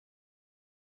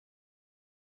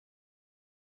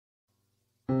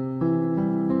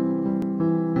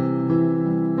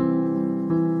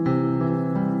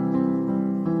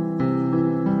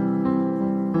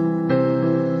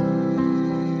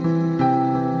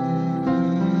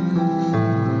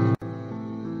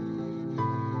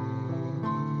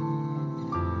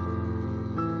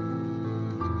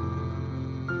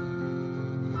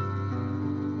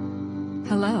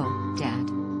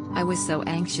was so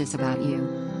anxious about you.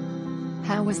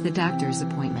 How was the doctor's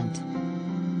appointment?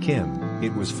 Kim,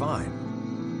 it was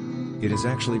fine. It is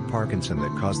actually Parkinson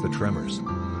that caused the tremors.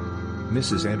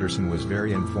 Mrs. Anderson was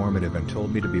very informative and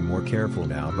told me to be more careful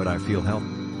now, but I feel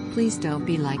healthy. Please don't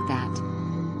be like that.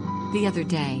 The other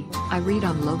day, I read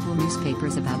on local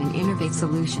newspapers about an innovative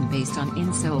solution based on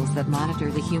insoles that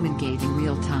monitor the human gait in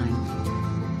real time.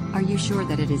 Are you sure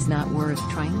that it is not worth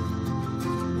trying?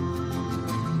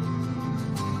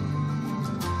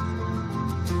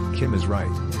 Kim is right.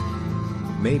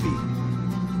 Maybe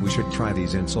we should try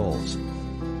these insoles.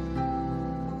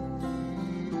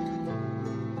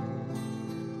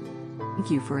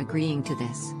 Thank you for agreeing to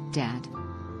this, Dad.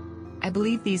 I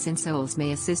believe these insoles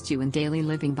may assist you in daily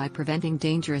living by preventing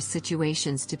dangerous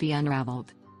situations to be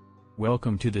unraveled.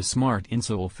 Welcome to the Smart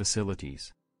Insole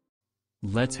facilities.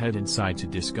 Let's head inside to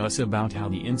discuss about how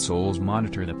the insoles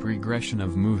monitor the progression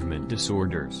of movement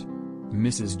disorders.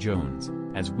 Mrs. Jones,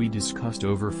 as we discussed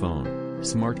over phone,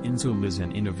 Smart Insole is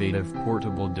an innovative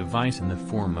portable device in the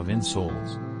form of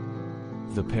insoles.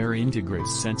 The pair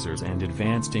integrates sensors and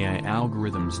advanced AI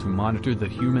algorithms to monitor the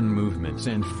human movements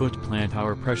and foot plant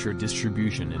power pressure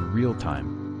distribution in real time.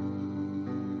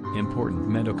 Important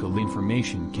medical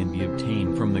information can be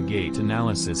obtained from the gait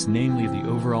analysis, namely the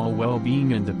overall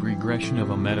well-being and the progression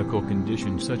of a medical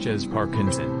condition such as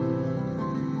Parkinson.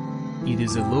 It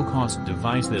is a low-cost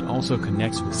device that also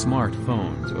connects with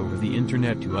smartphones over the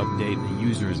internet to update the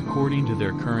users according to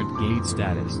their current gait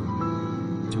status.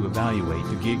 To evaluate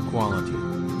the gait quality,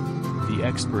 the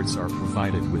experts are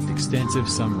provided with extensive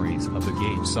summaries of the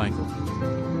gait cycle,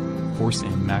 force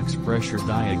and max pressure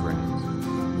diagrams,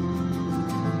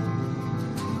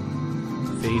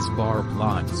 phase bar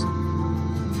plots,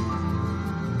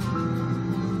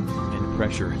 and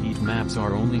pressure heat maps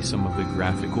are only some of the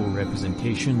graphical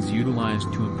representations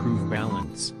utilized to improve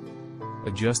balance,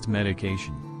 adjust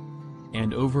medication,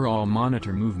 and overall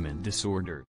monitor movement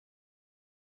disorder.